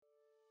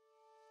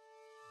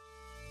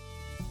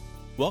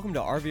Welcome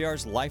to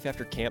RVR's Life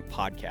After Camp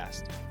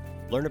podcast.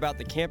 Learn about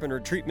the camp and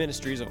retreat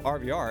ministries of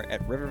RVR at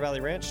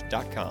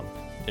rivervalleyranch.com.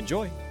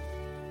 Enjoy.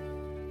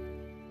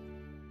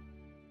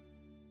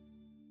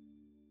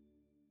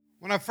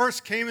 When I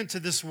first came into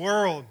this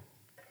world,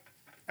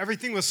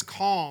 everything was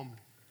calm.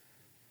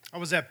 I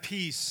was at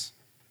peace.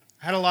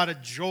 I had a lot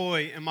of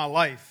joy in my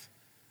life.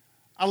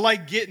 I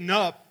like getting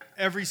up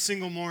every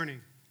single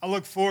morning. I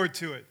look forward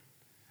to it.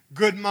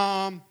 Good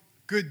mom,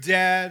 good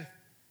dad,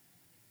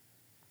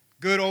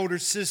 good older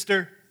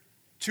sister,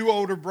 2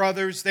 older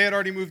brothers. They had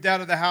already moved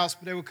out of the house,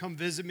 but they would come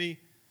visit me.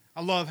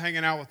 I love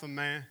hanging out with them,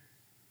 man.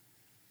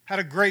 Had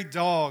a great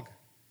dog.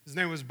 His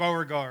name was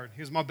Beauregard.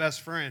 He was my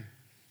best friend.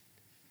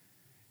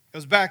 It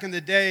was back in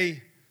the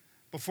day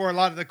before a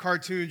lot of the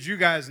cartoons you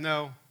guys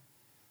know.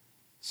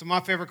 So my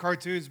favorite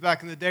cartoons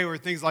back in the day were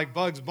things like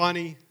Bugs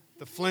Bunny,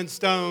 the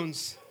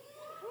Flintstones.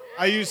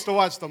 I used to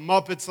watch the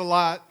Muppets a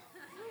lot.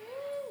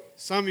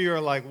 Some of you are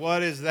like,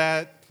 what is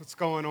that? What's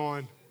going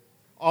on?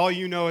 All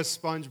you know is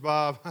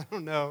SpongeBob. I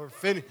don't know. Or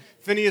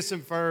Phineas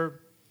and Ferb.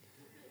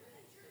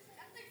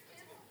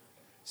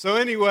 So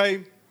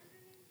anyway,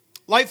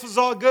 life was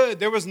all good.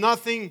 There was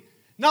nothing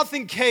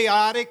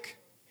chaotic,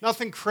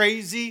 nothing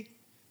crazy.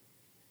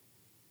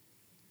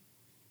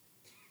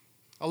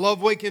 I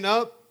love waking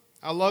up.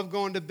 I love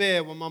going to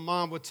bed when my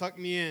mom would tuck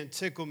me in,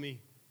 tickle me,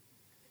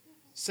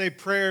 say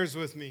prayers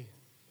with me.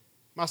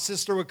 My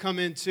sister would come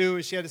in too,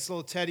 and she had this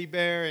little teddy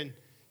bear, and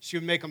she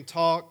would make them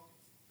talk.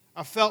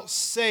 I felt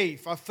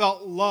safe. I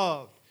felt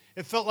loved.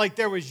 It felt like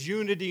there was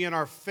unity in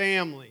our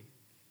family.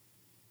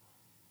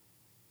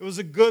 It was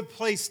a good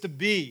place to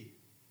be.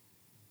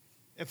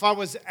 If I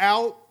was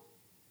out,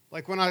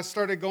 like when I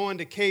started going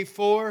to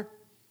K4,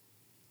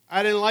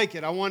 I didn't like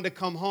it. I wanted to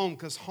come home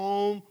because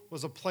home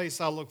was a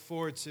place I looked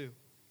forward to.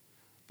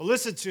 But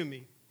listen to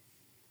me.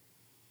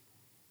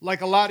 Like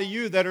a lot of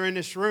you that are in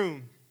this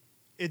room,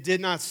 it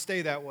did not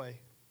stay that way.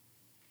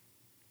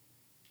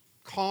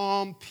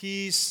 Calm,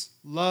 peace,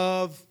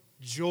 love,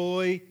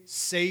 joy,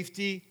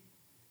 safety,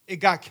 it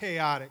got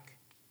chaotic.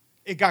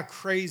 It got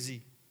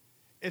crazy.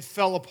 It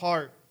fell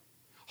apart.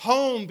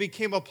 Home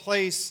became a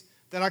place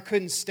that I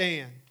couldn't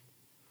stand.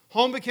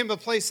 Home became a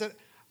place that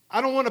I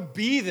don't want to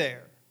be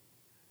there.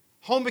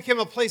 Home became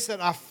a place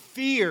that I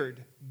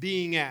feared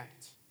being at.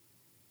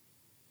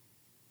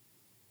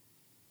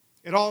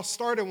 It all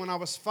started when I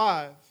was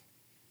 5,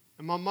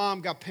 and my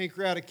mom got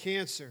pancreatic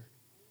cancer.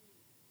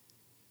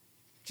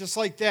 Just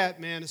like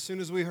that, man, as soon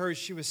as we heard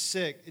she was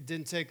sick, it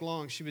didn't take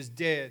long. She was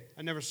dead.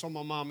 I never saw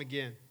my mom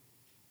again.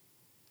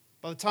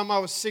 By the time I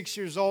was 6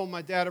 years old,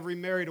 my dad had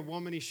remarried a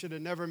woman he should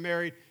have never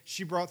married.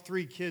 She brought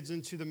 3 kids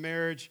into the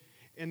marriage,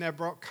 and that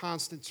brought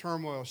constant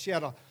turmoil. She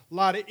had a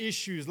lot of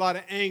issues, a lot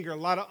of anger, a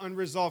lot of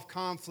unresolved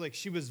conflict.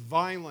 She was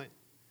violent.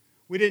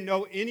 We didn't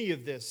know any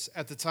of this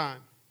at the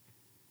time.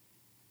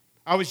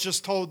 I was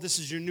just told, this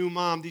is your new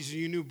mom, these are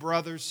your new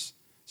brothers,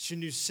 it's your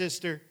new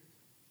sister.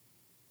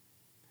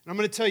 And I'm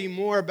going to tell you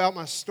more about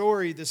my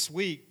story this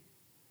week,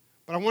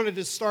 but I wanted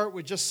to start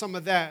with just some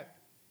of that.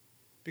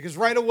 Because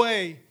right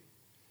away,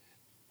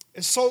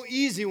 it's so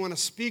easy when a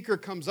speaker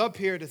comes up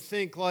here to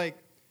think like,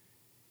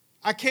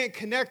 I can't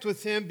connect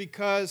with him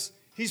because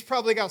he's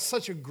probably got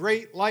such a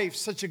great life,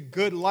 such a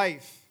good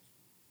life.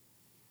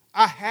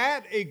 I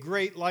had a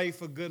great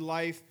life, a good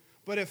life,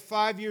 but at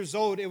 5 years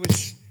old, it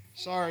was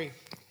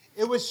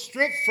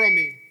stripped from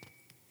me.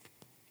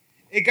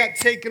 It got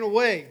taken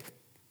away.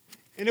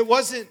 And it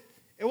wasn't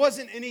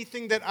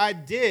anything that I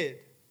did.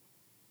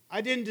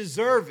 I didn't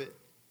deserve it.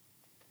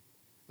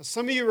 Now,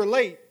 some of you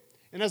relate.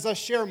 And as I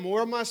share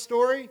more of my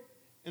story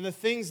and the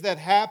things that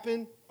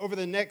happened over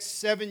the next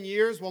 7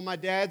 years while my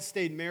dad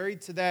stayed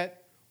married to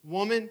that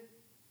woman,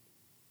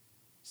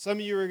 some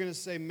of you are going to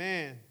say,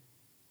 man,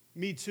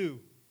 me too.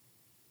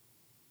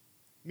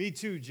 Me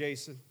too,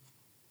 Jason.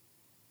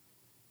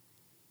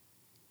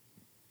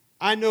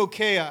 I know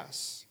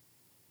chaos.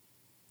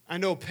 I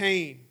know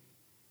pain.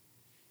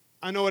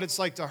 I know what it's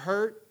like to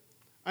hurt.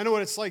 I know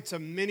what it's like to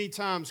many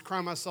times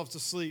cry myself to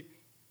sleep.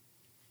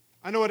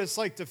 I know what it's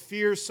like to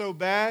fear so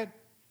bad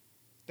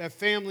that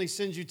family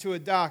sends you to a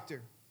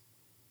doctor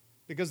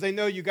because they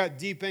know you got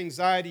deep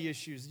anxiety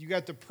issues, you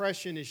got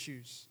depression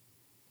issues.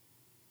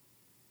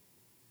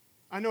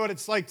 I know what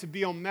it's like to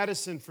be on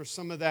medicine for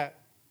some of that,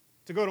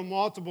 to go to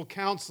multiple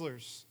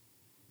counselors.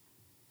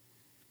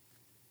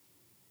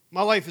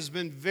 My life has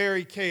been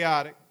very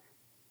chaotic.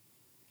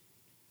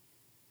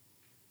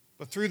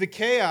 But through the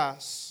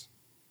chaos,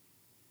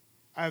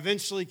 I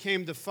eventually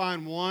came to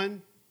find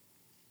one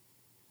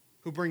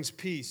who brings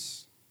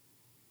peace.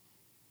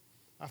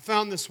 I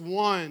found this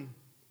one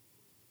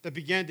that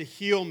began to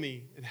heal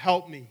me and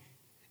help me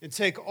and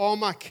take all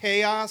my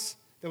chaos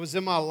that was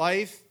in my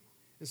life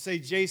and say,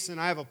 Jason,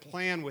 I have a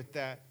plan with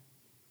that.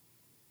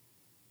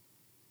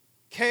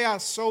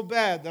 Chaos so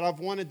bad that I've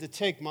wanted to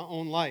take my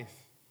own life.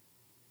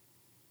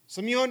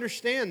 Some of you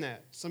understand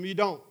that. Some of you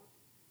don't.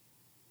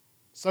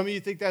 Some of you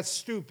think that's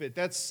stupid,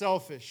 that's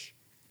selfish.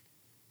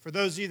 For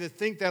those of you that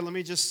think that, let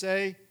me just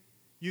say,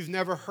 you've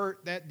never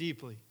hurt that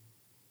deeply.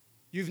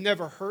 You've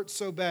never hurt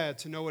so bad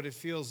to know what it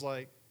feels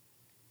like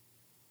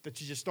that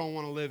you just don't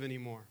want to live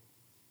anymore.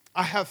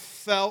 I have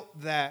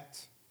felt that.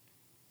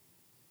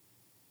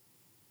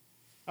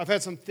 I've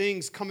had some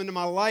things come into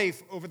my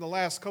life over the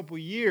last couple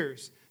of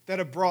years that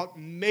have brought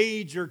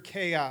major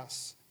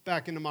chaos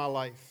back into my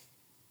life.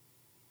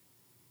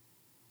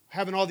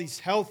 Having all these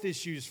health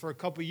issues for a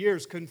couple of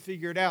years, couldn't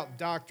figure it out.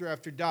 Doctor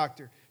after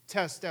doctor,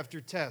 test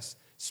after test,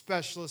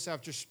 specialist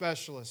after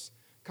specialist.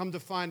 Come to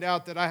find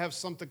out that I have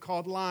something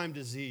called Lyme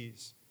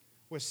disease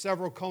with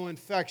several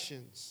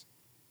co-infections.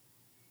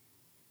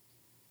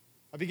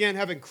 I began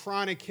having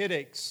chronic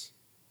headaches.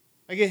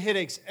 I get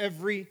headaches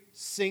every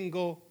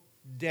single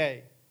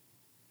day.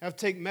 I have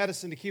to take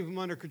medicine to keep them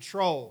under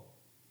control.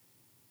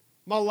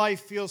 My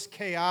life feels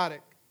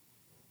chaotic.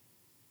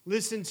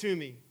 Listen to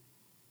me.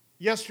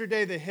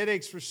 Yesterday, the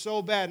headaches were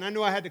so bad, and I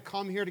knew I had to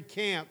come here to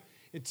camp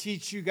and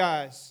teach you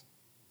guys.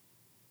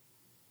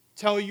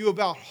 Tell you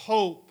about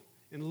hope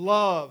and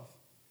love.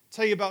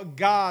 Tell you about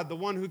God, the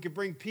one who can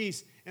bring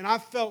peace. And I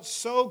felt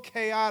so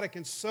chaotic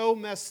and so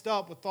messed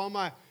up with all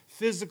my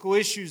physical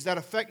issues that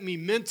affect me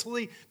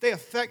mentally. They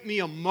affect me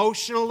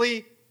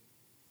emotionally.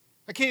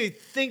 I can't even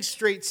think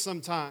straight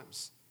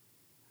sometimes.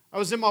 I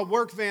was in my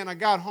work van. I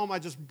got home. I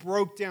just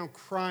broke down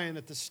crying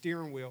at the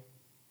steering wheel.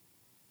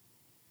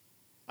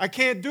 I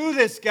can't do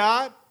this,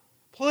 God.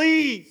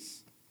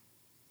 Please.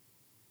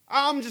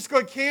 I'm just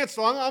going to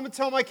cancel. I'm going to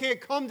tell them I can't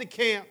come to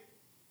camp.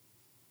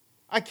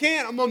 I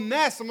can't. I'm a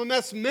mess. I'm a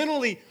mess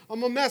mentally.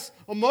 I'm a mess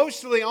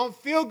emotionally. I don't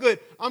feel good.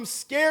 I'm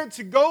scared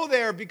to go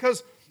there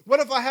because what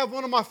if I have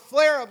one of my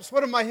flare-ups?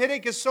 What if my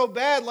headache is so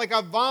bad, like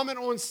I vomit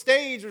on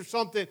stage or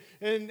something?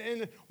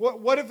 And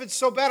what if it's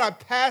so bad I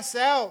pass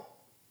out?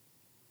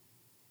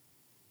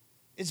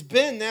 It's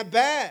been that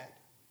bad.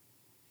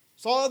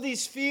 It's all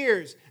these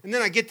fears. And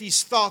then I get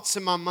these thoughts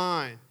in my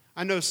mind.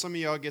 I know some of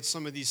y'all get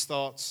some of these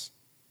thoughts.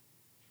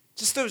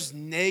 Just those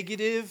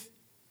negative,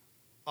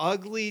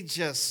 ugly,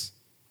 just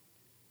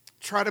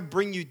try to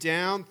bring you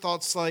down.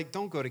 Thoughts like,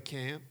 don't go to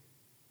camp.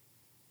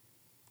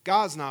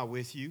 God's not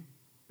with you.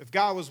 If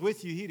God was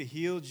with you, he'd have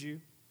healed you.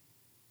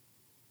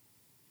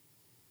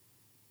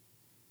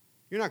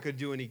 You're not going to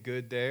do any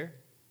good there.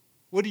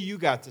 What do you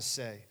got to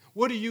say?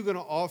 What are you going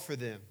to offer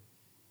them?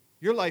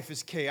 Your life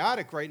is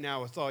chaotic right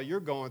now with all you're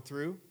going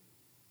through.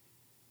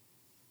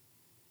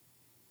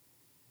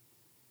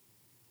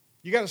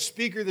 You got a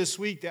speaker this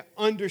week that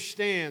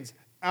understands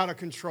out of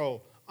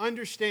control,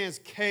 understands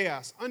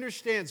chaos,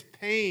 understands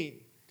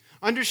pain,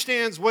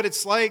 understands what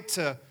it's like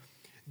to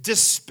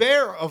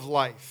despair of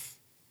life.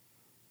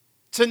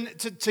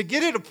 To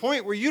get at a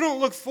point where you don't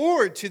look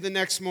forward to the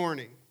next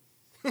morning.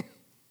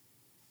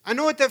 I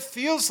know what that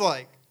feels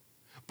like.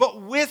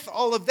 But with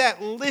all of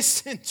that,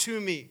 listen to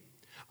me.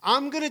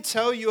 I'm going to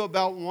tell you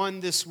about one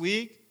this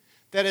week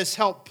that has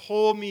helped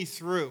pull me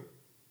through.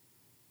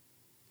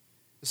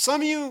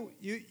 Some of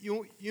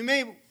you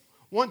may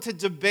want to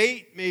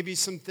debate maybe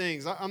some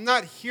things. I'm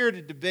not here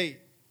to debate.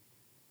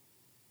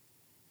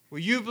 Well,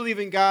 you believe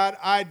in God,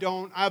 I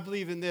don't. I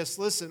believe in this.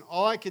 Listen,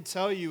 all I can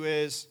tell you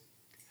is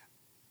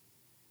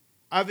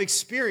I've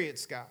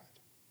experienced God.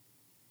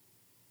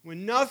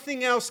 When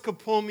nothing else could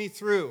pull me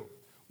through,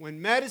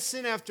 when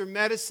medicine after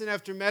medicine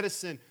after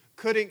medicine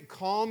couldn't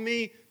calm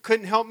me,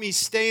 couldn't help me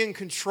stay in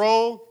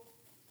control,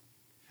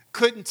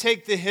 couldn't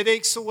take the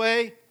headaches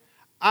away,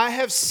 I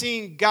have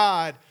seen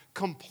God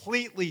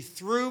completely,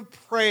 through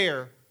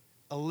prayer,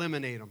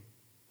 eliminate them.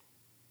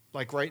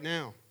 Like right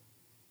now.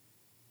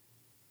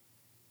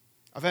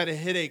 I've had a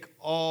headache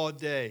all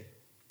day.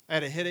 I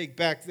had a headache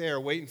back there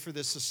waiting for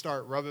this to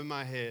start, rubbing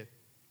my head.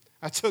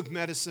 I took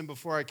medicine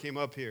before I came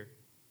up here.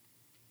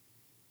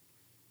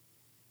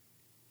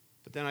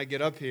 But then I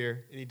get up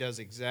here, and he does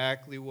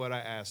exactly what I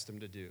asked him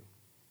to do.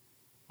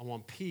 I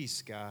want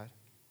peace, God.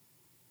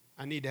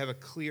 I need to have a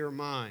clear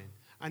mind.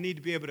 I need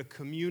to be able to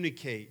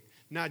communicate,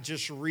 not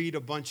just read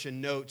a bunch of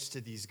notes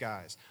to these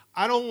guys.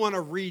 I don't want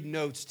to read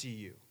notes to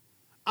you.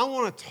 I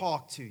want to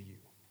talk to you.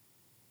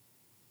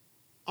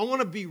 I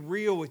want to be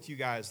real with you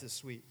guys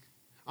this week.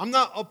 I'm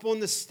not up on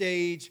the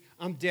stage.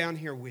 I'm down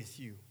here with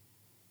you.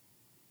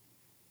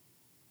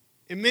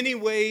 In many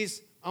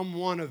ways, I'm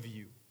one of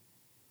you.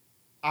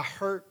 I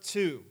hurt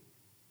too.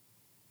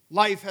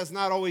 Life has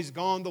not always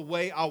gone the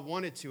way I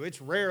want it to.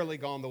 It's rarely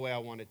gone the way I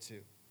want it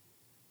to.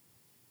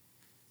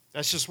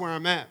 That's just where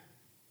I'm at.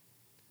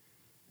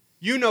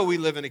 You know we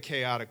live in a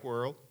chaotic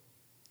world.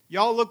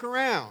 Y'all look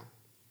around.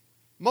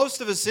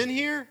 Most of us in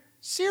here,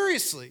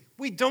 seriously,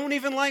 we don't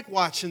even like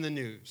watching the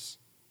news.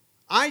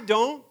 I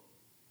don't.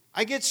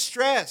 I get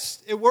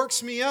stressed. It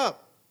works me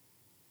up.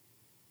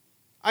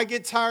 I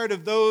get tired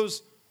of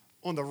those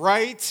on the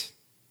right,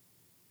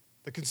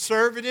 the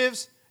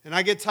conservatives, and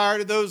I get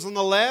tired of those on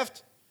the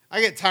left.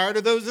 I get tired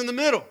of those in the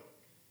middle.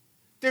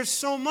 There's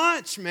so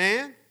much,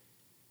 man.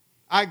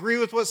 I agree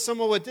with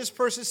what this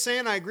person's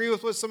saying. I agree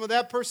with what some of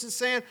that person's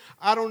saying.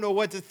 I don't know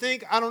what to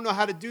think. I don't know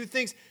how to do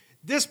things.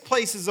 This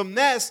place is a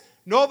mess.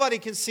 Nobody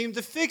can seem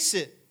to fix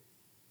it.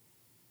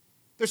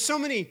 There's so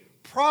many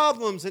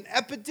problems and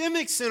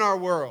epidemics in our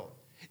world.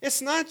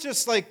 It's not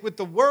just like with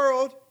the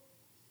world.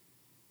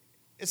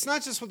 It's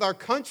not just with our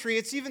country.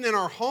 It's even in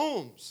our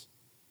homes.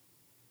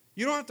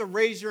 You don't have to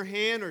raise your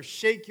hand or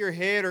shake your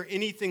head or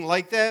anything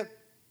like that.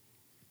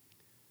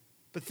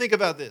 But think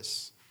about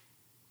this.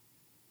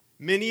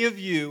 Many of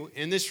you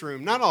in this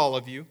room, not all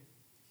of you,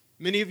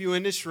 many of you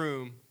in this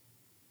room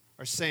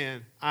are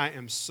saying, I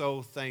am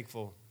so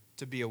thankful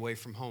to be away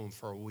from home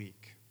for a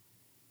week.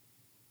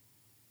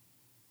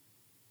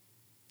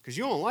 Because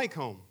you don't like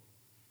home.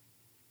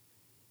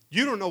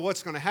 You don't know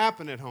what's going to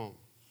happen at home.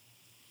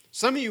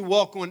 Some of you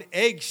walk on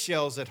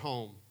eggshells at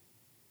home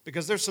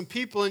because there's some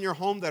people in your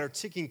home that are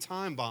ticking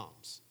time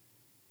bombs.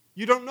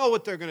 You don't know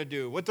what they're going to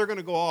do, what they're going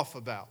to go off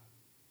about.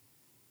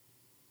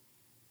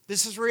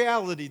 This is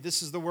reality.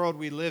 This is the world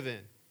we live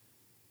in.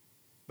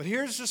 But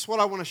here's just what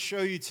I want to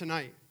show you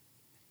tonight.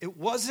 It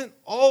wasn't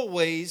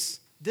always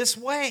this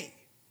way.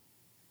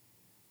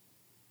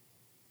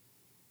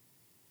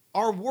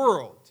 Our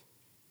world,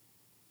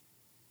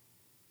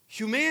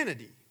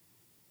 humanity,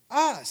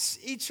 us,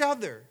 each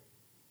other,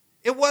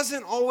 it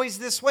wasn't always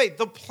this way.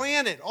 The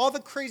planet, all the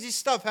crazy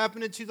stuff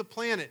happening to the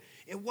planet,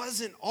 it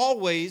wasn't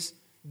always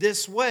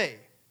this way.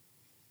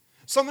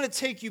 So I'm going to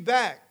take you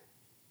back,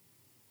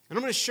 and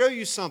I'm going to show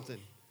you something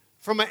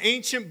from an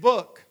ancient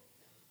book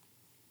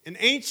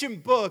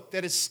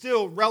that is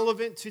still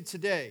relevant to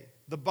today,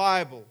 the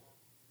Bible.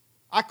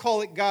 I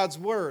call it God's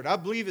Word. I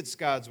believe it's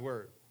God's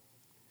Word.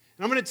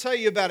 And I'm going to tell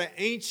you about an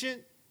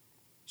ancient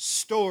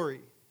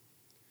story.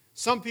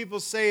 Some people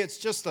say it's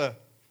just a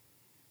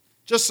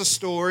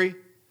story,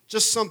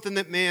 just something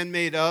that man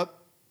made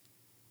up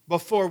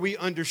before we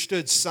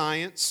understood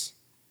science.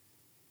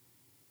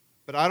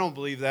 But I don't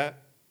believe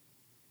that.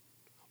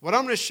 What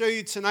I'm going to show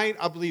you tonight,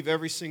 I believe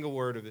every single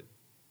word of it.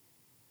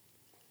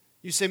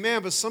 You say,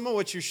 man, but some of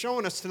what you're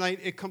showing us tonight,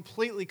 it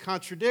completely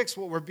contradicts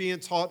what we're being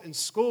taught in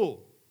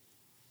school.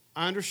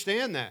 I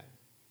understand that.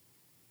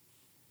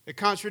 It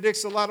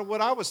contradicts a lot of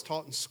what I was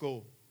taught in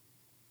school.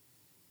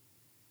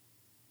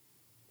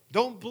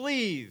 Don't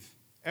believe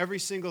every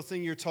single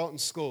thing you're taught in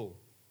school.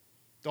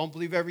 Don't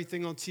believe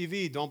everything on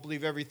TV. Don't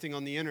believe everything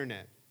on the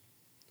internet.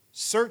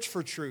 Search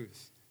for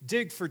truth.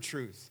 Dig for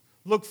truth.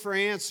 Look for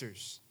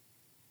answers.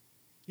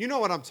 You know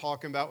what I'm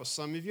talking about with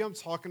some of you. I'm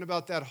talking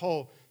about that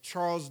whole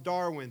Charles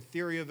Darwin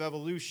theory of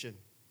evolution.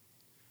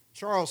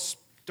 Charles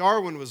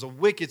Darwin was a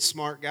wicked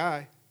smart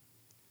guy.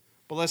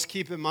 But let's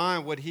keep in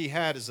mind what he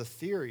had as a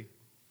theory.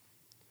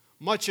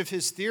 Much of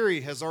his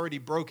theory has already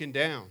broken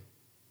down.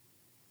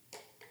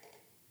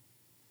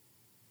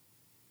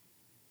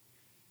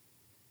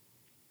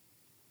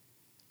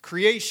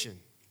 Creation.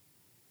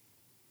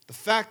 The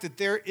fact that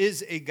there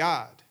is a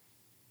God.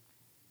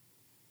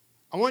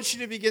 I want you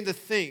to begin to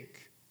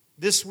think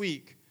this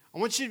week. I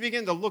want you to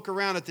begin to look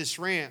around at this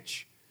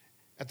ranch,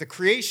 at the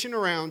creation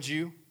around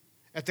you,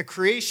 at the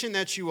creation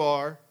that you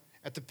are,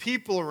 at the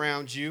people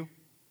around you,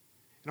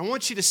 and I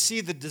want you to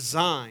see the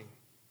design.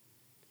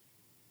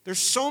 There's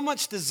so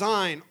much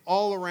design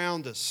all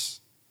around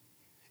us.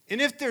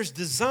 And if there's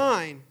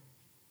design,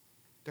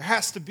 there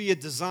has to be a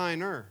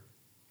designer.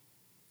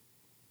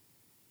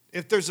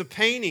 If there's a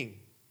painting,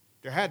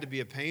 there had to be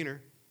a painter.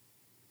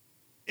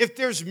 If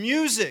there's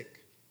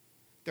music,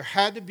 there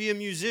had to be a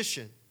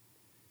musician.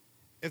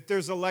 If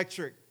there's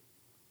electric,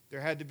 there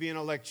had to be an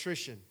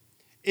electrician.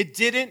 It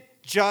didn't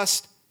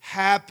just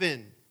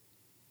happen.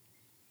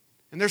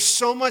 And there's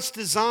so much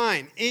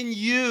design in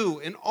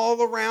you and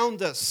all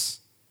around us.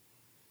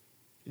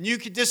 And you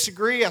could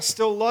disagree. I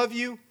still love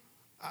you.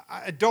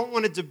 I don't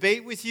want to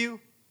debate with you.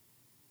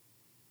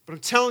 But I'm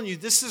telling you,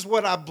 this is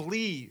what I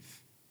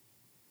believe.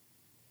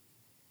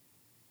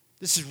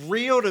 This is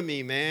real to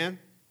me, man.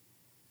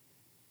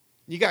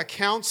 You got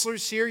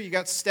counselors here. You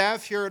got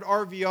staff here at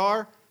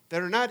RVR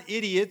that are not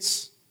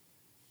idiots.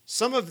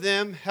 Some of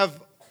them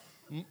have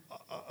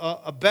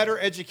a better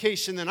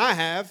education than I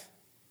have,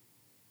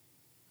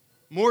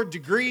 more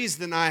degrees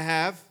than I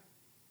have,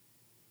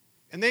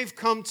 and they've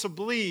come to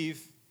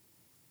believe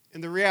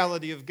in the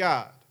reality of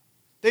God.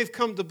 They've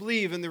come to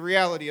believe in the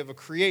reality of a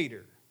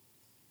creator.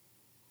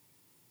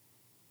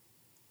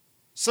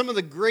 Some of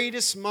the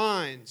greatest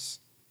minds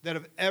that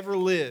have ever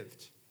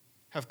lived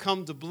have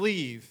come to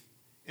believe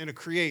in a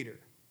creator.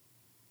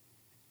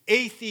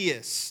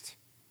 Atheists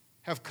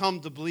have come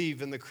to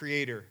believe in the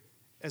creator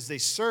as they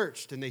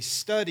searched and they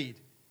studied.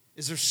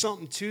 Is there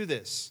something to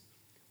this?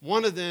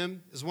 One of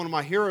them is one of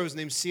my heroes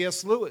named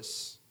C.S.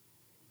 Lewis.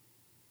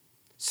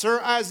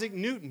 Sir Isaac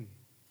Newton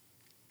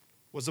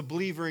was a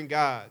believer in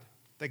God,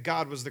 that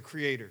God was the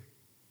creator.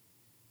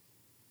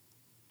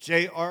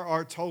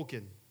 J.R.R.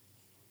 Tolkien,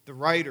 the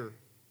writer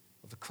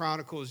of the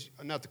Chronicles,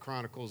 not the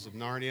Chronicles of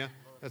Narnia,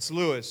 that's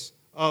Lewis,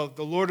 of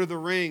the Lord of the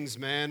Rings,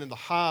 man, and the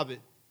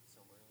Hobbit.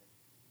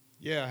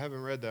 Yeah, I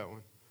haven't read that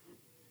one.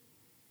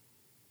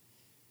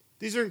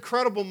 These are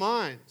incredible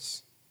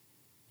minds.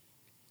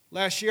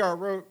 Last year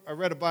I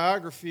read a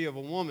biography of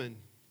a woman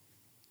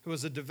who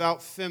was a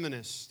devout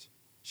feminist.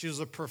 She was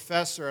a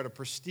professor at a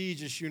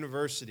prestigious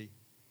university.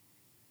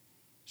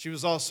 She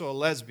was also a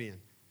lesbian.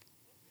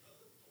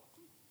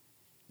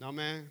 No,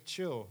 man,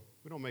 chill.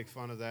 We don't make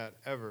fun of that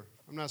ever.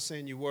 I'm not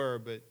saying you were,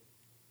 but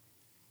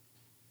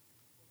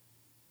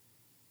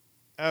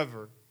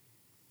ever.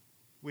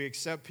 We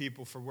accept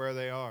people for where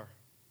they are.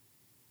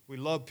 We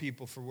love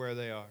people for where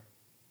they are.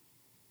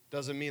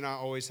 Doesn't mean I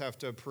always have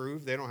to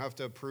approve. They don't have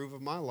to approve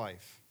of my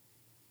life.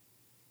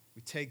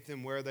 We take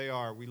them where they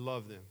are. We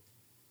love them.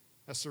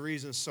 That's the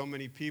reason so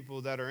many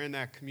people that are in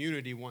that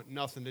community want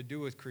nothing to do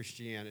with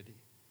Christianity,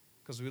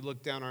 because we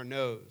look down our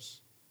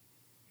nose.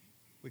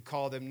 We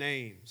call them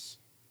names,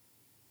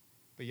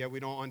 but yet we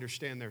don't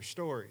understand their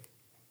story.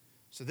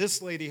 So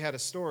this lady had a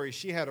story.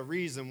 She had a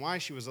reason why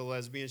she was a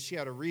lesbian. She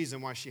had a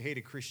reason why she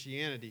hated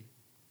Christianity.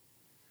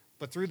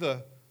 But through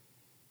the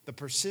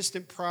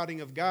persistent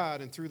prodding of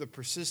God and through the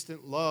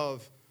persistent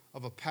love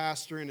of a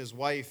pastor and his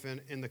wife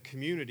and in the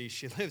community,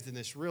 she lived in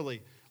this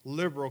really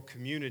liberal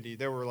community.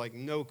 There were like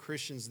no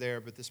Christians there,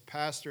 but this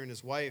pastor and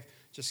his wife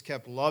just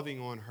kept loving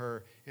on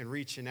her and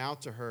reaching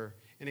out to her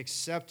and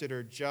accepted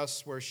her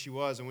just where she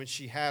was. And when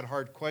she had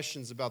hard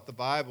questions about the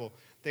Bible,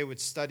 they would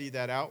study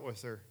that out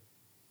with her.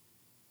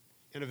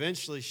 And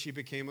eventually she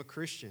became a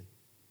Christian.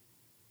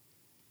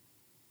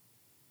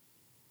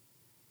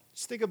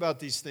 Just think about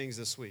these things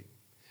this week.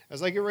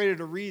 As I get ready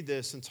to read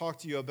this and talk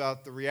to you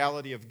about the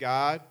reality of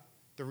God,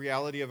 the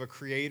reality of a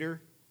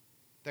creator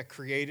that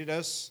created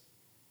us,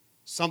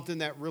 something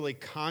that really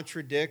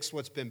contradicts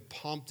what's been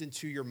pumped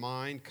into your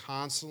mind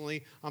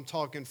constantly. I'm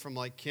talking from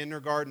like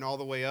kindergarten all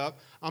the way up.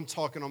 I'm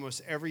talking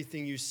almost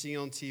everything you see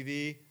on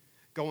TV,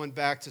 going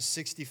back to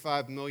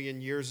 65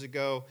 million years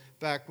ago,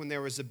 back when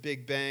there was a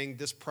Big Bang,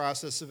 this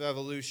process of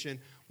evolution,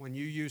 when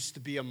you used to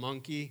be a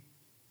monkey.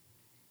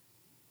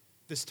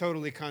 This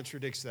totally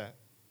contradicts that.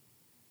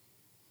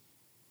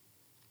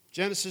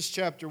 Genesis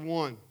chapter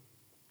 1.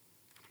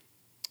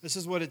 This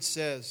is what it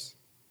says.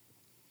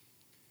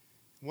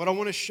 What I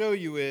want to show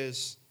you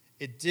is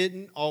it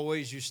didn't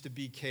always used to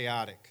be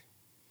chaotic.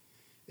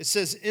 It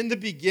says, in the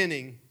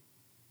beginning,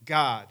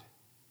 God.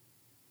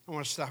 I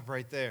want to stop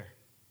right there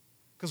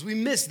because we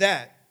missed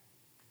that.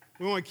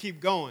 We want to keep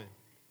going.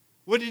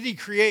 What did he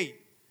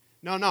create?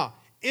 No.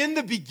 In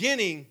the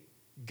beginning,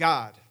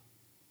 God.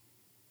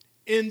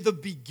 In the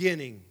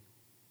beginning,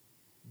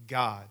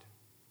 God.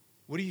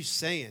 What are you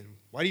saying?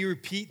 Why are you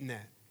repeating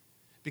that?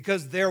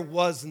 Because there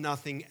was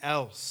nothing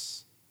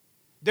else.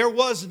 There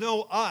was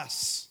no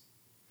us.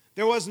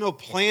 There was no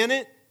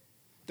planet.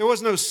 There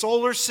was no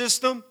solar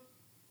system.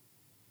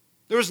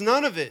 There was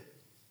none of it.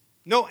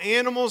 No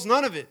animals,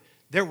 none of it.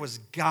 There was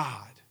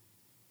God.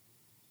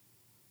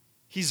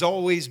 He's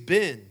always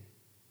been.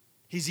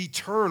 He's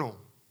eternal.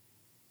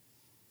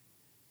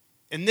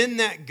 And then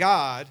that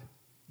God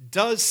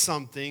does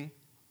something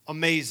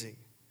amazing.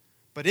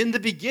 But in the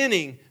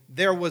beginning,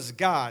 there was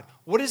God.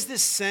 What is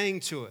this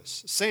saying to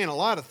us? It's saying a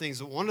lot of things,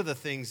 but one of the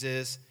things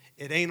is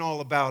it ain't all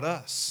about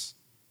us.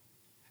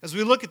 As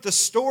we look at the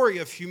story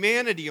of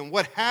humanity and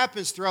what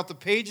happens throughout the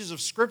pages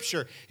of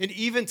Scripture, and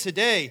even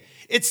today,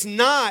 it's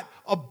not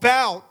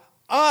about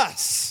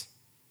us.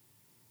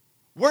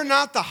 We're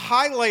not the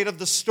highlight of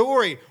the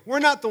story. We're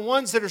not the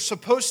ones that are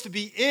supposed to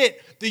be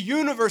it. The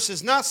universe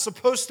is not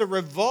supposed to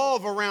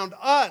revolve around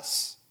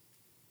us.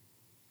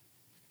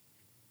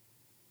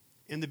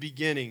 In the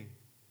beginning,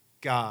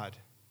 God.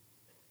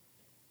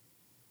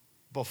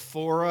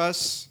 Before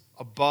us,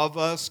 above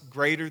us,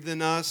 greater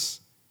than us,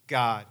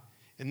 God.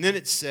 And then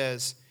it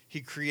says,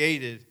 He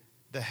created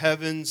the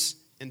heavens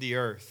and the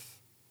earth.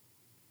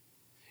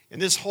 In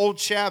this whole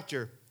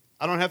chapter,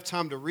 I don't have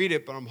time to read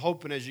it, but I'm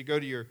hoping as you go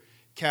to your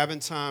cabin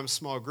time,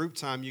 small group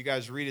time, you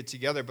guys read it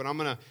together. But I'm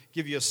going to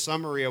give you a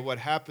summary of what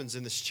happens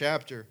in this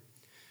chapter.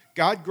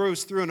 God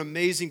goes through an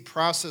amazing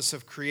process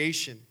of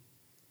creation.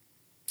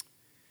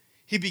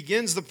 He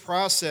begins the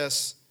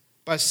process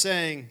by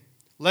saying,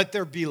 let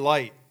there be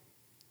light.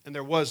 And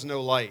there was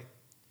no light.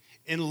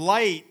 And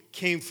light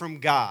came from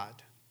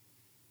God.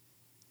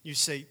 You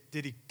say,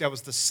 that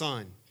was the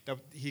sun.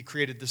 He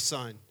created the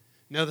sun.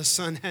 No, the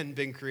sun hadn't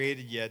been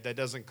created yet. That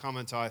doesn't come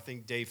until, I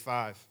think, day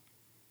 5.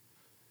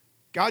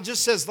 God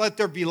just says, let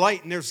there be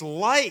light. And there's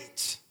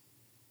light.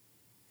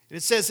 And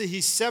it says that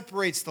He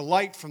separates the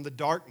light from the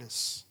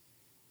darkness.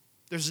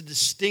 There's a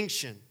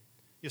distinction.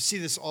 You'll see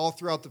this all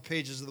throughout the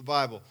pages of the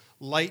Bible.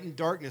 Light and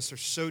darkness are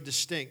so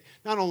distinct.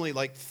 Not only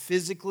like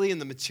physically in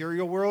the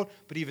material world,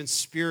 but even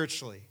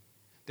spiritually.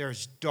 There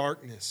is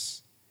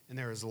darkness and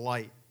there is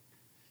light.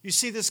 You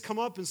see this come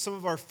up in some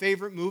of our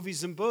favorite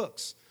movies and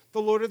books.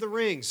 The Lord of the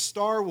Rings,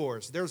 Star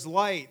Wars. There's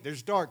light,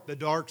 there's dark, the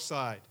dark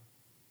side.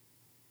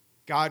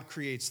 God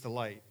creates the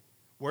light.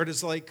 Where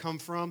does light come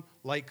from?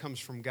 Light comes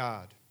from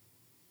God.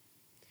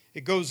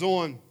 It goes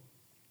on,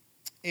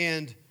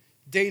 and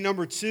day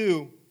number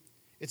 2,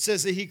 it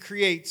says that He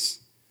creates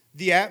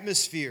the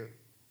atmosphere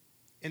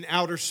in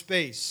outer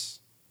space.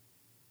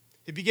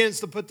 He begins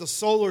to put the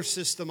solar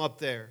system up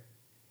there.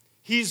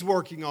 He's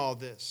working all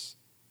this.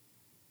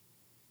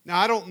 Now,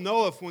 I don't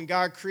know if when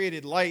God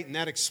created light and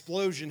that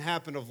explosion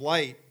happened of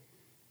light,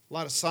 a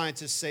lot of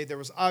scientists say there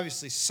was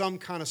obviously some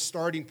kind of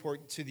starting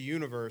point to the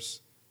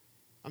universe.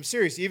 I'm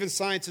serious. Even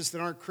scientists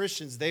that aren't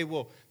Christians, they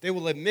will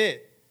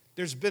admit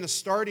there's been a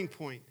starting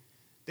point.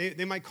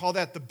 They might call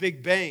that the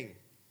Big Bang.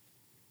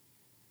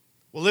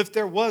 Well, if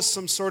there was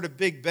some sort of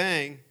Big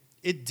Bang,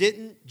 it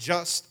didn't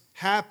just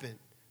happen.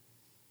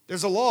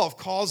 There's a law of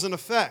cause and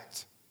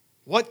effect.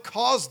 What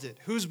caused it?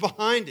 Who's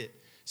behind it?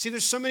 See,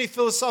 there's so many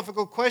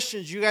philosophical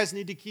questions you guys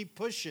need to keep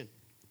pushing.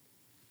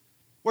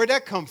 Where'd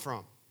that come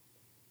from?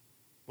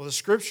 Well, the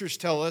scriptures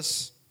tell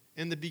us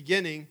in the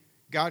beginning,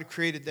 God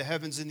created the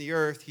heavens and the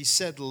earth. He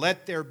said,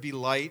 let there be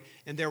light,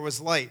 and there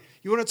was light.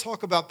 You want to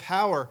talk about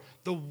power?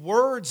 The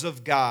words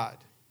of God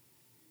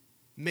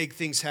make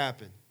things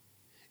happen.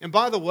 And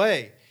by the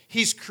way,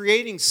 he's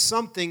creating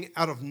something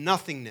out of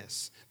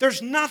nothingness.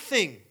 There's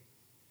nothing.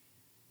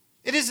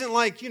 It isn't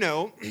like,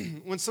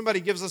 when somebody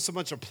gives us a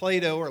bunch of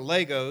Play-Doh or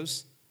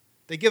Legos,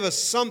 they give us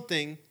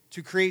something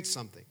to create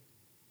something.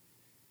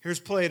 Here's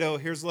Play-Doh,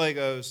 here's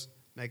Legos,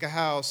 make a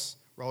house,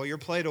 roll your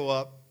Play-Doh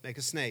up, make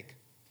a snake.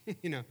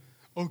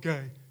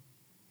 Okay.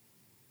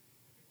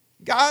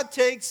 God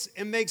takes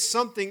and makes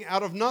something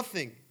out of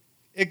nothing.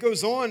 It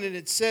goes on and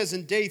it says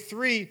in day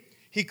 3,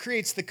 he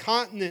creates the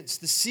continents,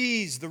 the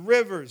seas, the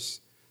rivers,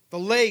 the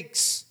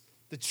lakes,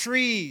 the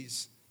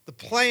trees, the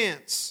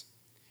plants.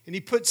 And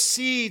he puts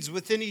seeds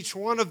within each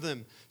one of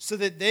them so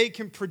that they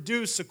can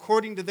produce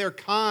according to their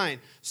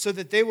kind, so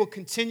that they will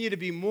continue to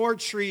be more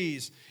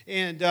trees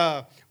and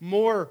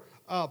more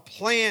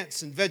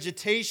plants and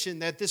vegetation,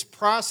 that this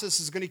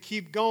process is going to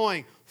keep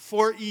going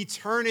for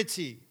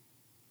eternity.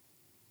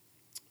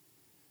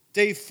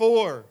 Day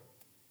 4,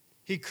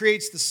 he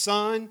creates the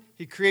sun,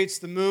 he creates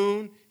the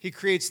moon, he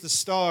creates the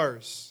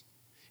stars.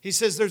 He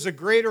says there's a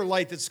greater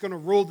light that's going to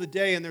rule the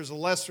day and there's a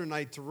lesser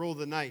night to rule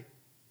the night.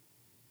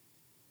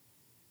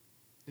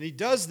 And he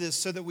does this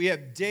so that we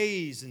have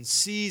days and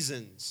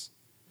seasons,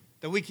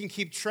 that we can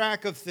keep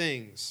track of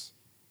things.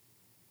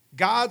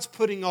 God's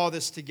putting all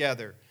this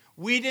together.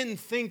 We didn't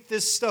think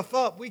this stuff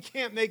up. We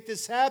can't make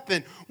this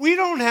happen. We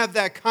don't have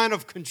that kind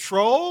of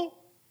control.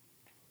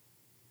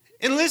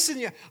 And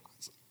listen,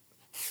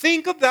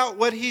 think about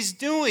what he's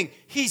doing.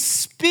 He's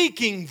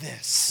speaking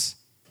this.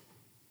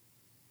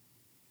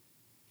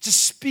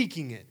 Just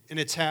speaking it, and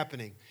it's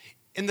happening.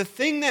 And the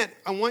thing that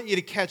I want you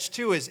to catch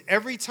too is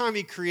every time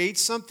he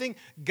creates something,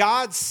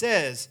 God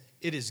says,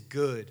 it is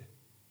good.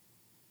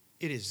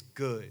 It is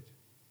good.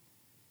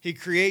 He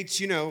creates,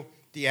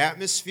 the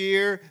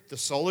atmosphere, the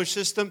solar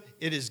system,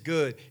 it is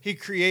good. He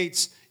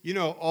creates,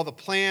 all the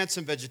plants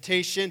and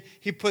vegetation.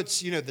 He puts,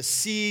 the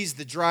seas,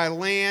 the dry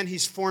land.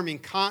 He's forming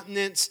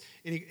continents,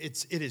 and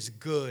it is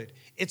good.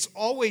 It's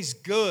always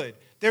good.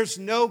 There's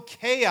no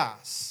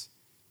chaos.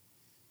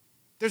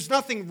 There's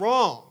nothing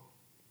wrong.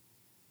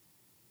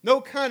 No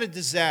kind of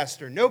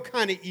disaster, no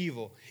kind of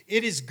evil.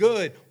 It is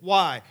good.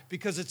 Why?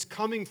 Because it's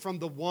coming from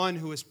the one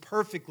who is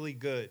perfectly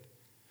good,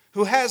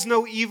 who has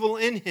no evil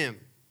in him.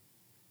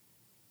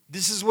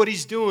 This is what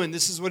he's doing.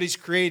 This is what he's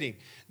creating.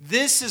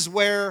 This is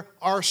where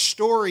our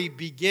story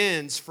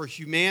begins for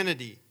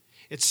humanity.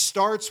 It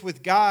starts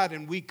with God,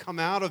 and we come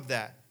out of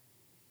that.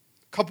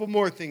 A couple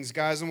more things,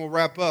 guys, and we'll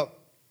wrap up.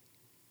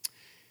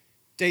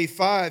 Day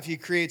 5, he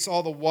creates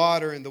all the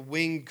water and the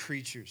winged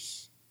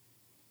creatures.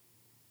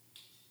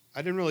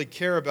 I didn't really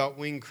care about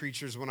winged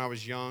creatures when I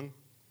was young,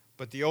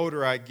 but the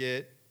older I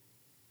get,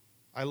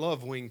 I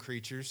love winged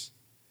creatures.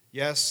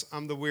 Yes,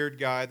 I'm the weird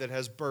guy that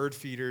has bird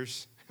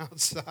feeders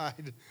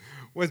outside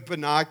with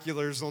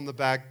binoculars on the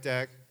back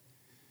deck.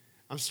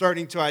 I'm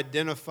starting to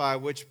identify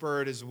which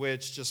bird is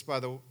which just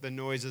by the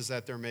noises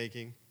that they're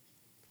making.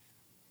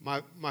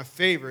 My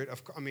favorite,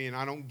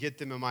 I don't get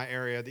them in my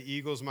area. The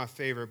eagle's my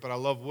favorite, but I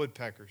love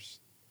woodpeckers.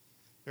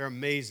 They're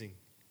amazing.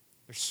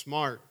 They're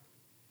smart.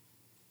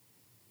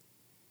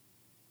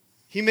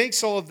 He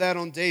makes all of that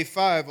on day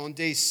 5. On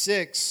day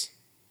 6,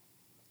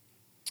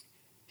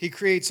 he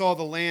creates all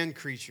the land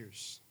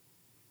creatures.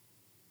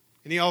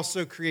 And he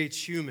also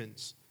creates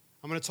humans.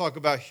 I'm going to talk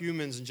about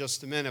humans in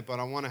just a minute,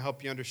 but I want to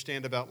help you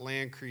understand about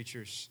land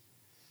creatures,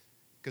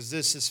 because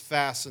this is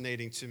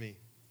fascinating to me.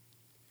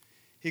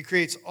 He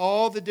creates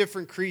all the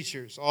different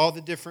creatures, all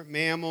the different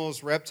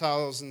mammals,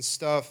 reptiles, and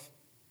stuff.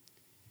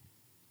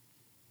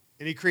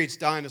 And he creates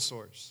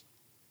dinosaurs.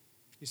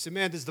 You say,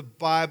 man, does the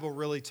Bible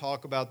really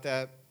talk about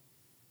that?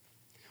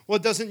 Well,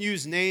 it doesn't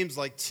use names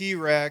like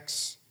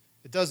T-Rex.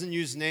 It doesn't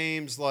use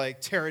names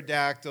like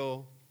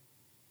pterodactyl,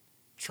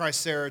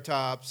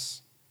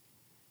 triceratops.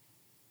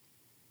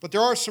 But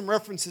there are some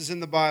references in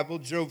the Bible,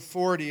 Job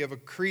 40, of a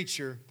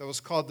creature that was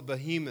called the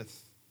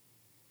behemoth.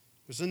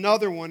 There's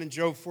another one in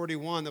Job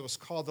 41 that was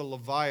called the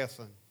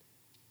Leviathan.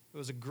 It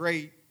was a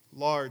great,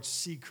 large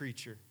sea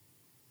creature,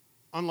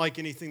 unlike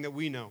anything that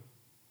we know.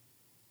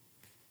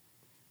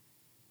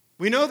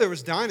 We know there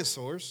was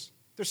dinosaurs.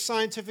 There's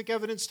scientific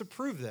evidence to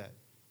prove that.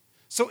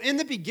 So in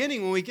the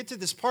beginning, when we get to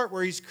this part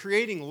where he's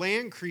creating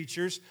land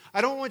creatures,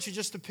 I don't want you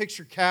just to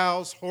picture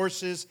cows,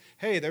 horses.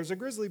 Hey, there's a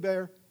grizzly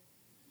bear.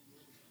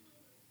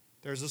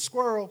 There's a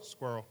squirrel.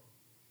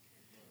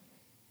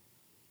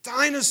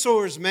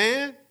 Dinosaurs,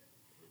 man.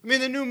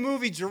 The new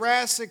movie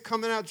Jurassic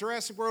coming out,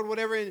 Jurassic World,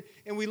 whatever,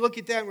 and we look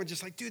at that and we're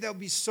just like, dude, that would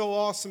be so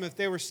awesome if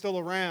they were still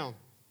around.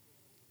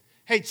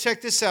 Hey,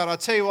 check this out. I'll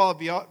tell you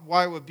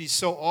why it would be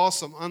so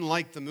awesome,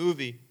 unlike the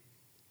movie.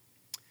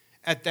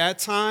 At that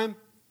time,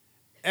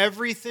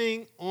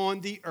 everything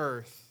on the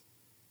earth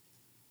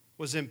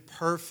was in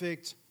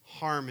perfect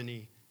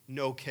harmony,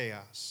 no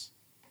chaos.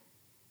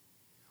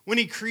 When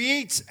he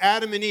creates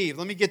Adam and Eve,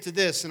 let me get to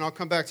this, and I'll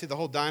come back to the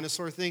whole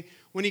dinosaur thing.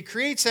 When he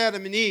creates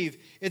Adam and Eve,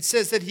 it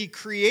says that he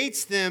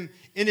creates them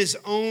in his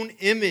own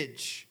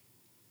image.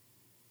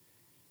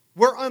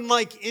 We're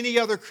unlike any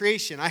other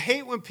creation. I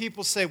hate when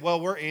people say,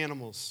 well, we're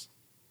animals.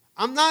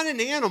 I'm not an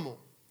animal.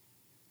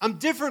 I'm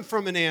different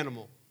from an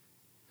animal.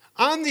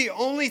 I'm the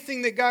only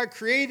thing that God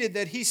created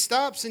that he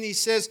stops and he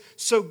says,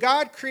 so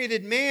God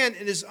created man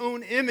in his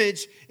own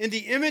image. In the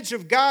image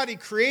of God, he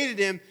created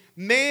him,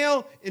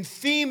 male and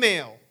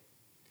female.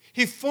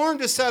 He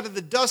formed us out of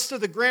the dust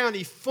of the ground.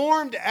 He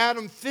formed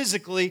Adam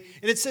physically,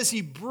 and it says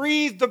he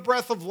breathed the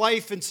breath of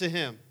life into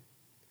him.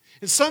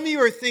 And some of you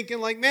are thinking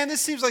like, man,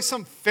 this seems like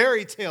some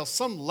fairy tale,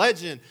 some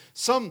legend,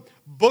 some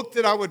book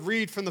that I would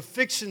read from the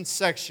fiction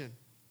section.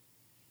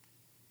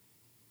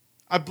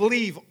 I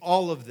believe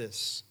all of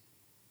this.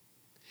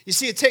 You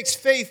see, it takes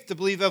faith to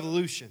believe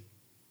evolution.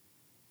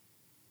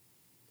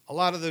 A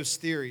lot of those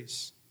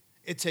theories.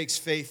 It takes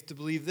faith to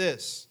believe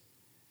this.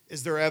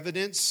 Is there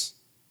evidence?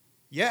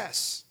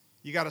 Yes.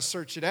 You got to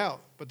search it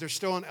out. But there's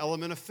still an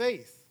element of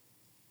faith.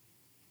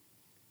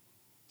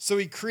 So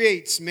he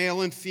creates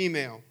male and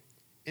female.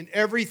 And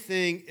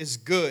everything is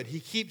good. He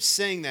keeps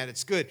saying that.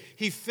 It's good.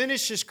 He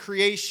finishes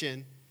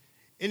creation.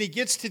 And he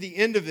gets to the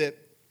end of it.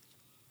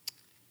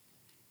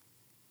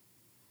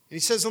 And he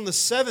says on the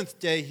seventh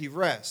day he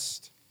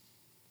rests.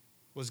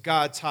 Was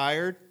God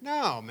tired?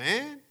 No,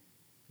 man.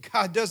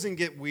 God doesn't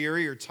get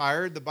weary or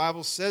tired. The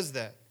Bible says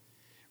that.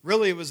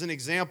 Really, it was an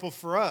example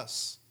for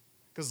us.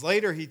 Because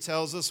later he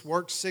tells us,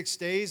 work 6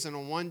 days and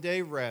on one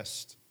day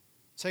rest.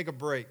 Take a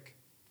break.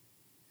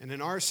 And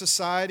in our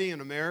society, in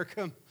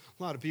America,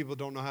 a lot of people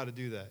don't know how to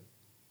do that. And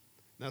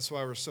that's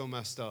why we're so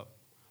messed up.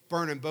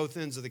 Burning both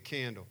ends of the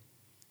candle.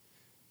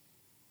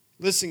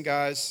 Listen,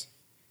 guys.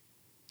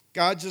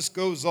 God just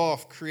goes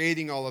off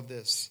creating all of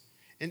this.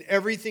 And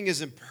everything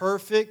is in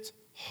perfect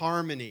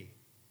harmony.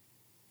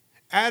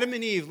 Adam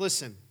and Eve,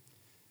 listen.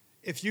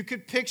 If you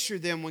could picture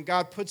them when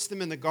God puts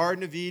them in the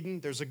Garden of Eden,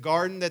 there's a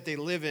garden that they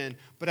live in,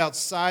 but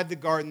outside the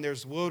garden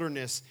there's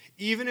wilderness.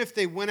 Even if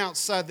they went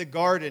outside the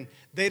garden,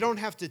 they don't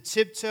have to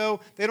tiptoe.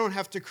 They don't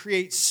have to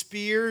create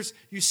spears.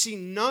 You see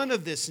none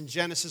of this in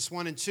Genesis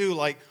 1 and 2,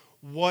 like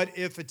what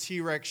if a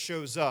T-Rex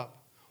shows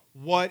up?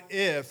 What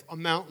if a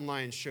mountain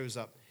lion shows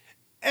up?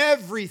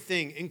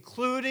 Everything,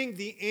 including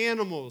the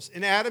animals,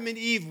 and Adam and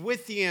Eve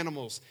with the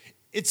animals,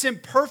 it's in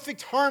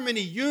perfect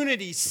harmony,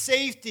 unity,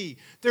 safety.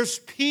 There's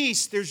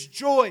peace. There's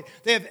joy.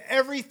 They have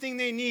everything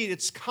they need.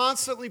 It's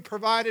constantly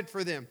provided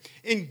for them.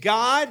 And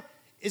God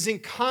is in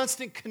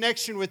constant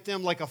connection with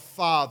them like a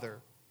father.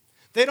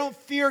 They don't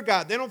fear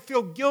God. They don't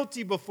feel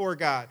guilty before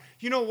God.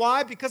 You know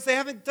why? Because they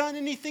haven't done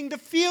anything to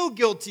feel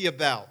guilty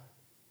about.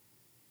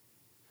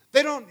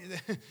 They don't,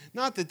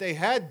 not that they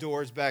had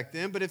doors back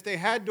then, but if they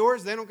had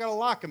doors, they don't got to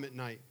lock them at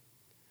night.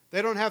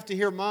 They don't have to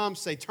hear mom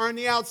say, turn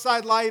the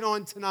outside light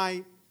on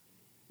tonight.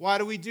 Why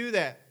do we do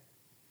that?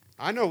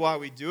 I know why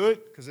we do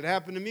it, because it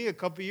happened to me a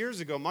couple years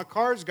ago. My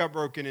cars got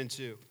broken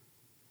into.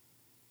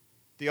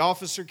 The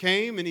officer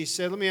came and he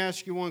said, let me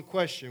ask you one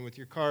question with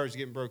your cars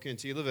getting broken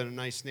into. You live in a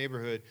nice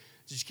neighborhood.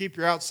 Did you keep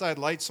your outside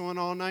lights on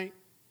all night?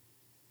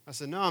 I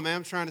said, no, man,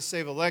 I'm trying to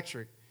save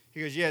electric. He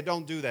goes, yeah,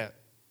 don't do that.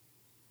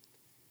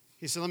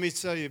 He said, let me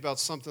tell you about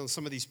some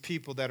of these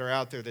people that are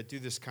out there that do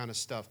this kind of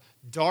stuff.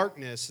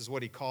 Darkness is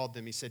what he called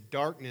them. He said,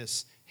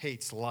 darkness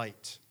hates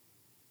light.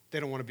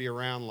 They don't want to be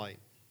around light.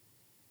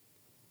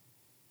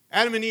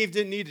 Adam and Eve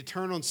didn't need to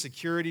turn on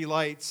security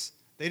lights.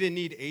 They didn't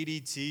need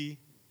ADT.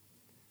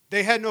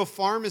 They had no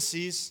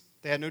pharmacies.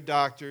 They had no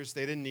doctors.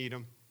 They didn't need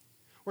them.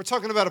 We're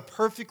talking about a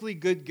perfectly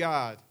good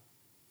God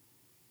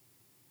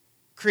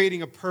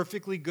creating a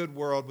perfectly good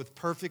world with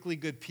perfectly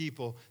good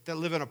people that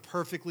live in a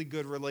perfectly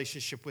good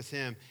relationship with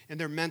him, and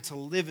they're meant to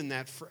live in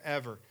that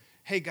forever.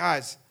 Hey,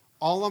 guys,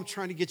 all I'm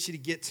trying to get you to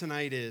get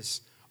tonight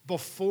is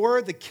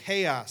before the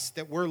chaos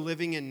that we're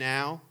living in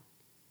now,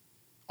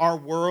 our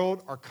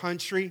world, our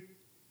country,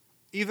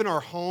 even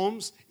our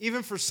homes,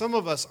 even for some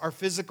of us, our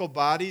physical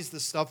bodies, the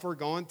stuff we're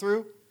going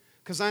through.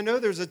 Because I know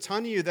there's a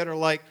ton of you that are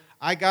like,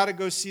 I got to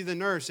go see the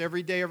nurse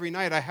every day, every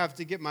night. I have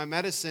to get my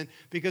medicine.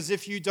 Because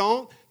if you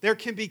don't, there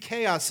can be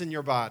chaos in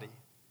your body.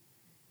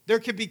 There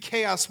can be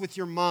chaos with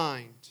your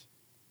mind.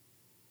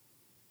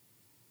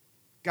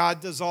 God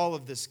does all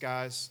of this,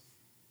 guys.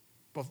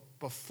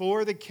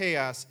 Before the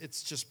chaos,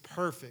 it's just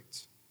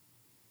perfect.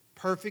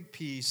 Perfect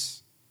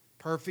peace,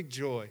 perfect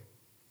joy.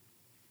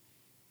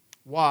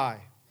 Why?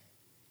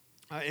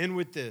 I end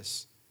with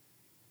this.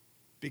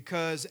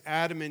 Because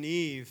Adam and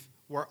Eve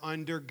were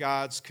under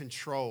God's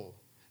control.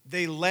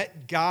 They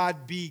let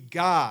God be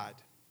God.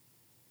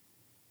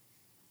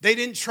 They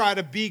didn't try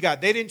to be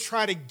God. They didn't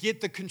try to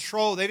get the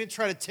control. They didn't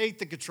try to take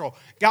the control.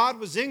 God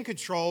was in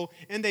control,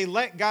 and they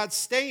let God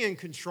stay in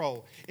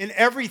control. And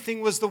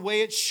everything was the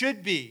way it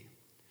should be.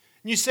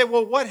 And you say,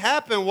 well, what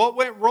happened? What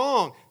went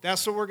wrong?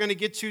 That's what we're going to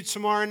get to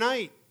tomorrow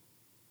night.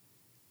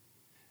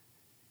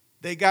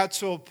 They got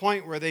to a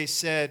point where they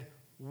said,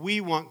 we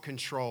want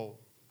control.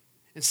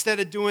 Instead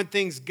of doing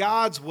things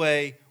God's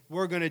way,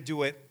 we're going to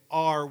do it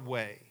our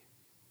way.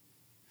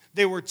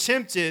 They were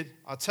tempted,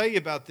 I'll tell you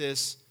about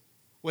this,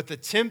 with a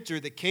tempter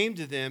that came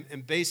to them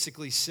and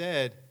basically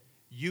said,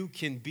 you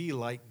can be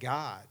like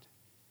God.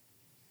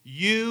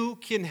 You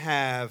can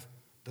have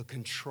the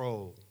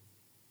control.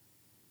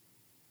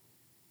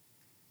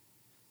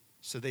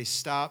 So they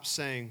stopped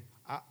saying,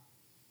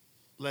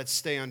 let's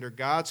stay under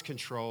God's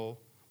control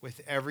with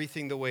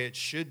everything the way it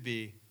should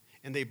be.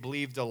 And they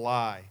believed a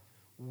lie.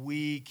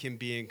 We can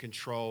be in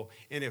control.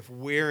 And if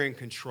we're in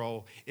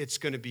control, it's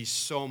going to be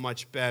so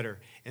much better.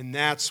 And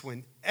that's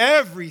when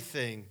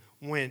everything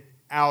went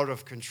out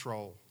of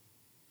control.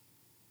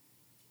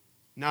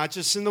 Not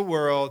just in the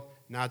world,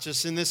 not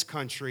just in this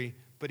country,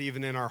 but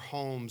even in our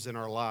homes and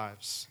our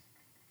lives.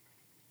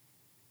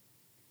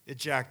 It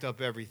jacked up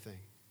everything.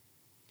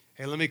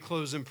 Hey, let me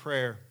close in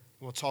prayer.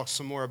 We'll talk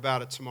some more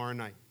about it tomorrow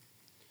night.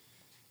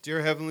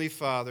 Dear Heavenly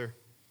Father,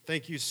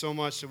 thank you so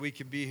much that we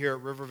could be here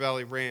at River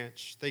Valley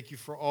Ranch. Thank you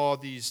for all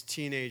these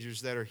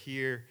teenagers that are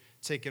here,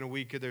 taking a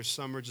week of their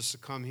summer just to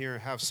come here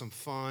and have some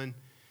fun,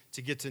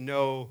 to get to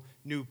know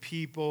new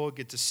people,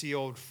 get to see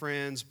old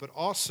friends, but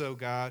also,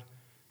 God,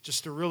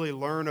 just to really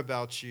learn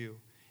about you.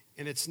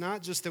 And it's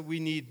not just that we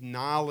need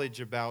knowledge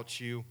about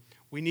you.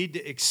 We need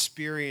to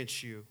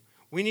experience you.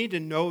 We need to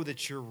know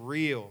that you're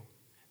real,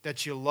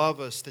 that you love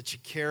us, that you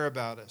care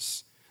about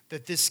us,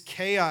 that this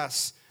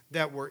chaos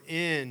that we're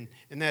in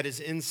and that is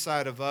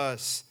inside of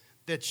us,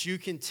 that you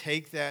can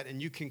take that and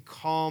you can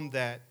calm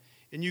that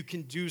and you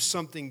can do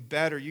something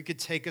better. You could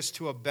take us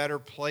to a better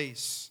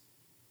place.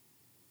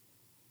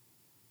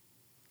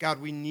 God,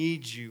 we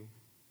need you.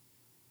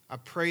 I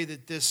pray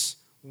that this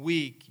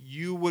week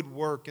you would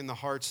work in the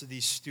hearts of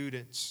these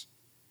students.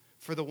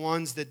 For the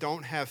ones that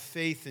don't have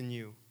faith in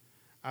you,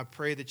 I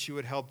pray that you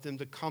would help them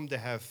to come to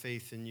have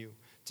faith in you,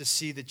 to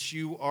see that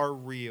you are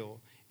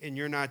real. And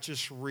you're not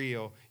just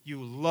real.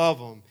 You love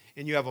them,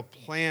 and you have a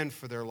plan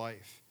for their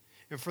life.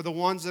 And for the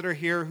ones that are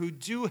here who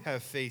do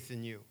have faith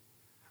in you,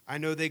 I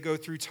know they go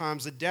through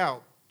times of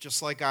doubt,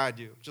 just like I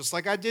do, just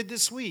like I did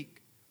this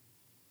week.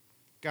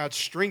 God,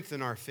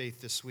 strengthen our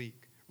faith this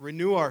week.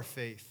 Renew our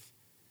faith.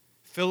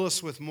 Fill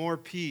us with more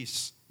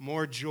peace,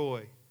 more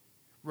joy.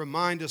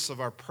 Remind us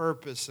of our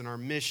purpose and our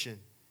mission.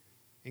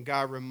 And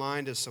God,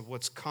 remind us of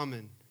what's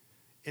coming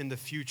in the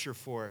future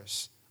for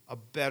us. A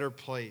better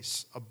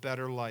place, a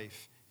better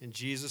life. In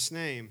Jesus'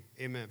 name,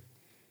 amen.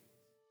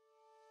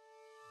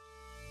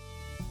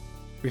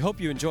 We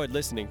hope you enjoyed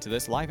listening to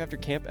this Life After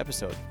Camp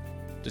episode.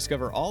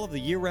 Discover all of the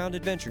year-round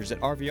adventures at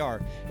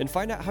RVR and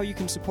find out how you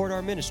can support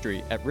our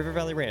ministry at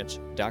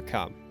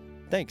rivervalleyranch.com.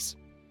 Thanks.